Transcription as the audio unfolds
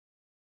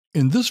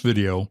In this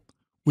video,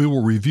 we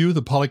will review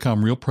the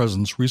Polycom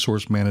RealPresence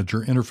Resource Manager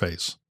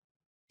interface.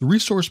 The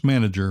Resource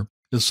Manager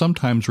is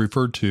sometimes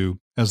referred to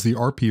as the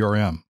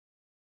RPRM.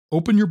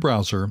 Open your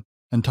browser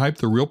and type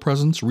the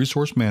RealPresence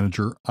Resource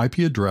Manager IP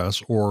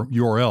address or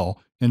URL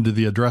into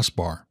the address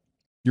bar.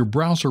 Your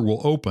browser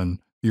will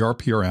open the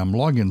RPRM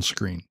login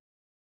screen.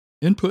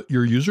 Input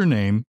your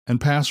username and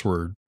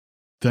password,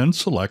 then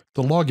select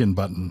the Login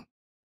button.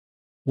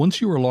 Once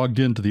you are logged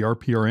into the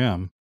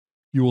RPRM,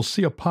 you will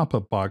see a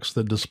pop-up box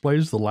that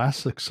displays the last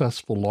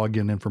successful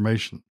login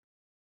information.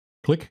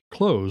 Click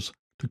Close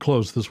to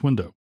close this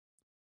window.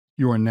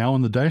 You are now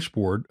in the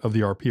dashboard of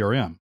the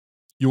RPRM.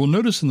 You will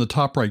notice in the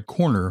top right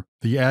corner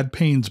the Add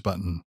Panes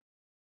button.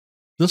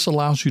 This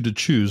allows you to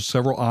choose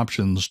several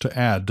options to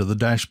add to the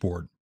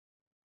dashboard.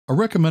 A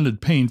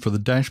recommended pane for the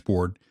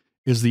dashboard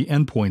is the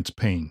Endpoints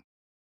pane.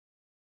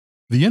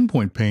 The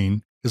Endpoint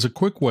pane is a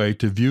quick way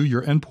to view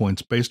your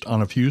endpoints based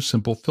on a few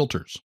simple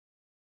filters.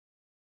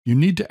 You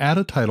need to add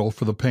a title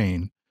for the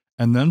pane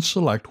and then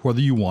select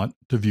whether you want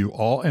to view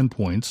all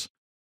endpoints,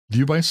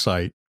 view by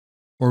site,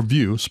 or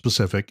view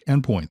specific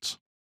endpoints.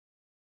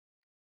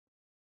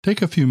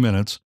 Take a few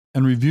minutes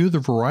and review the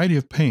variety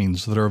of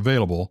panes that are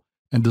available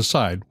and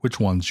decide which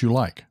ones you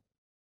like.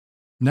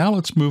 Now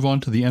let's move on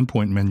to the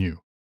Endpoint menu.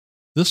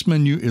 This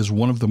menu is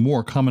one of the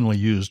more commonly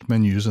used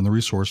menus in the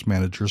Resource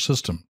Manager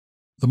system.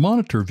 The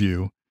Monitor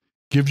view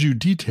gives you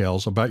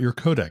details about your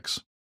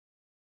codecs.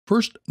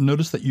 First,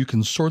 notice that you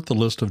can sort the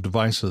list of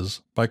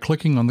devices by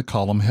clicking on the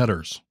column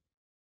headers.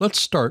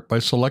 Let's start by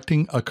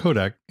selecting a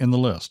codec in the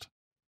list.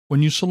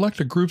 When you select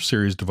a group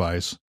series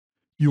device,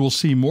 you will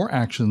see more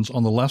actions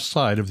on the left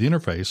side of the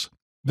interface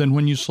than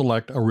when you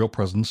select a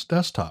RealPresence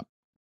desktop.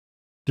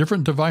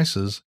 Different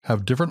devices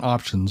have different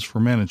options for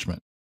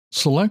management.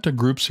 Select a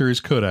group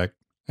series codec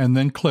and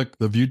then click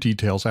the View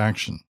Details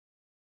action.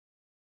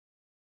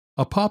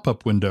 A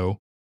pop-up window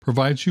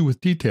provides you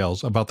with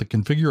details about the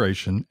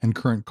configuration and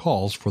current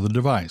calls for the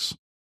device.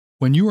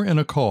 When you are in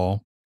a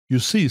call, you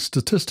see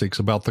statistics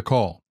about the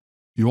call.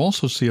 You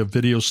also see a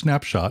video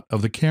snapshot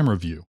of the camera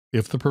view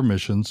if the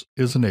permissions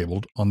is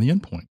enabled on the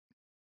endpoint.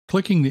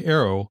 Clicking the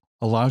arrow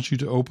allows you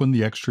to open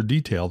the extra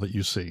detail that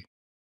you see.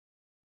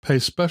 Pay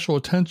special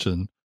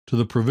attention to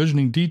the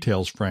Provisioning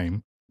Details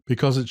frame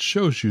because it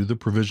shows you the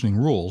provisioning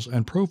rules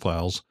and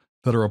profiles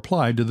that are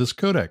applied to this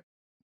codec.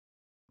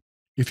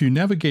 If you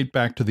navigate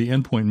back to the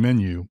Endpoint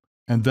menu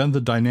and then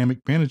the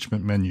Dynamic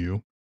Management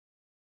menu,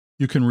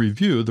 you can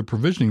review the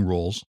provisioning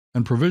rules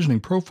and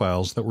provisioning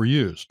profiles that were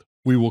used.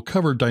 We will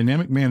cover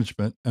dynamic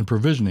management and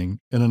provisioning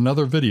in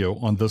another video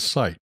on this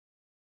site.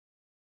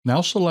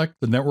 Now select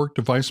the Network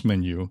Device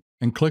menu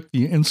and click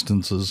the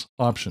Instances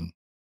option.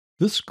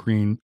 This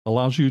screen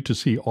allows you to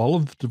see all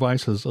of the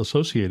devices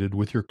associated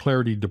with your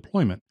Clarity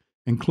deployment,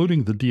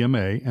 including the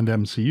DMA and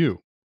MCU.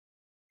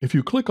 If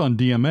you click on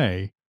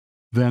DMA,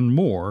 then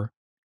More,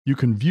 you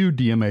can view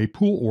DMA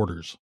pool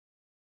orders.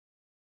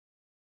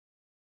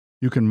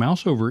 You can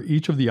mouse over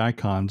each of the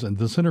icons in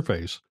this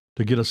interface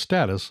to get a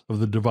status of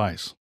the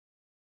device.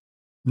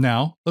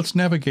 Now, let's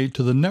navigate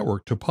to the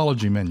Network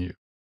Topology menu.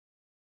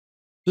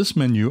 This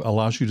menu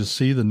allows you to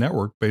see the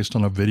network based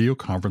on a video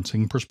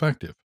conferencing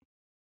perspective.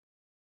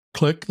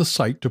 Click the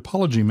Site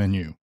Topology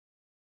menu.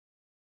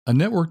 A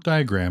network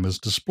diagram is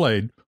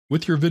displayed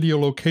with your video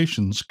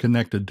locations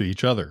connected to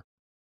each other.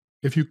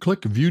 If you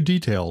click View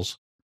Details,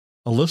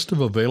 a list of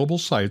available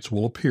sites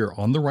will appear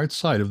on the right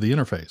side of the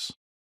interface.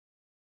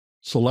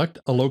 Select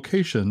a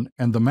location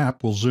and the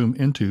map will zoom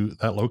into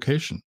that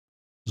location.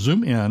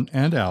 Zoom in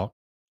and out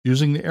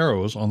using the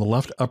arrows on the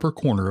left upper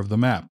corner of the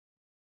map.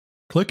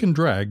 Click and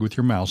drag with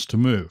your mouse to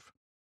move.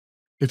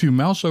 If you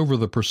mouse over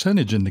the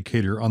percentage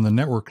indicator on the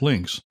network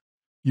links,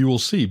 you will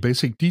see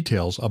basic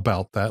details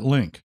about that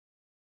link.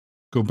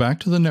 Go back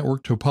to the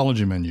Network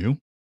Topology menu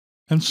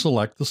and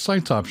select the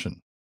Sites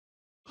option.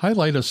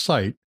 Highlight a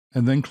site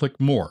and then click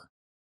More,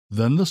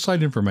 then the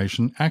Site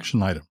Information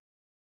action item.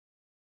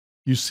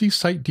 You see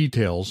site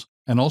details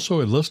and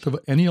also a list of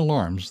any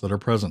alarms that are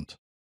present.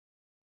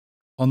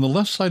 On the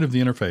left side of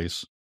the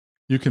interface,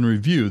 you can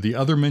review the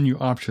other menu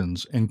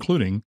options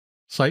including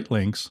Site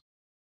Links,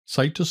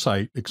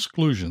 Site-to-Site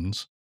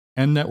Exclusions,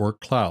 and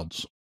Network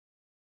Clouds.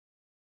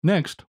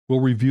 Next, we'll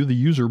review the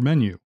User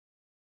menu.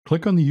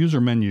 Click on the User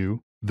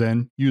menu,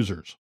 then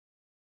Users.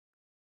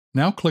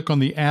 Now click on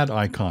the Add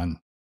icon.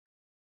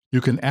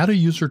 You can add a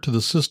user to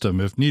the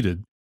system if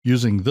needed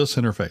using this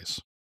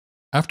interface.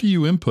 After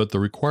you input the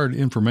required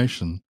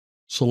information,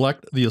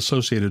 select the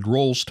associated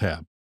Roles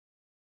tab.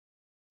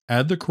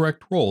 Add the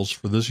correct roles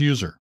for this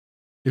user.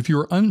 If you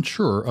are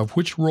unsure of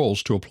which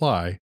roles to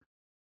apply,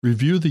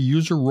 review the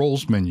User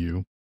Roles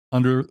menu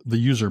under the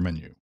User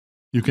menu.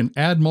 You can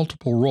add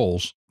multiple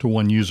roles to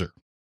one user.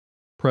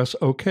 Press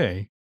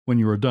OK when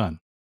you are done.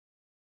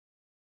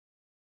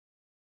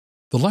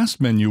 The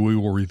last menu we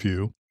will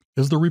review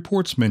is the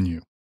Reports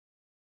menu.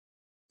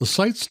 The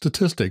site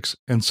statistics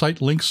and site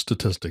link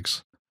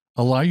statistics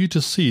allow you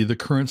to see the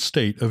current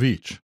state of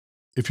each.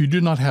 If you do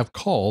not have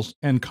calls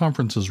and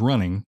conferences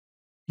running,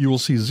 you will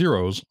see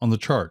zeros on the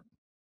chart.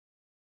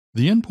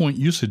 The Endpoint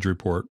Usage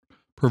Report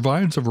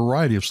provides a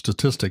variety of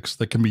statistics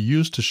that can be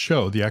used to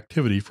show the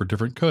activity for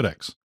different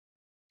codecs.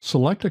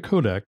 Select a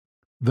codec,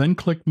 then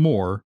click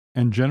More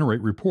and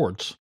Generate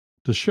Reports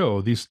to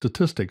show these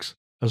statistics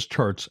as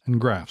charts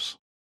and graphs.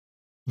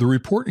 The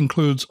report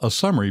includes a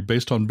summary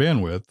based on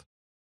bandwidth,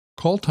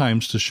 call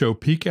times to show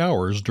peak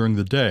hours during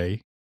the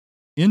day,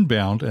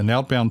 inbound and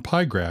outbound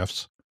pie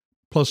graphs,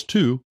 plus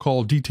 2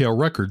 call detail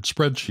record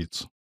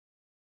spreadsheets.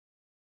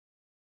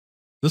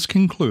 This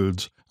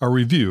concludes our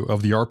review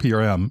of the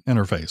RPRM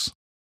interface.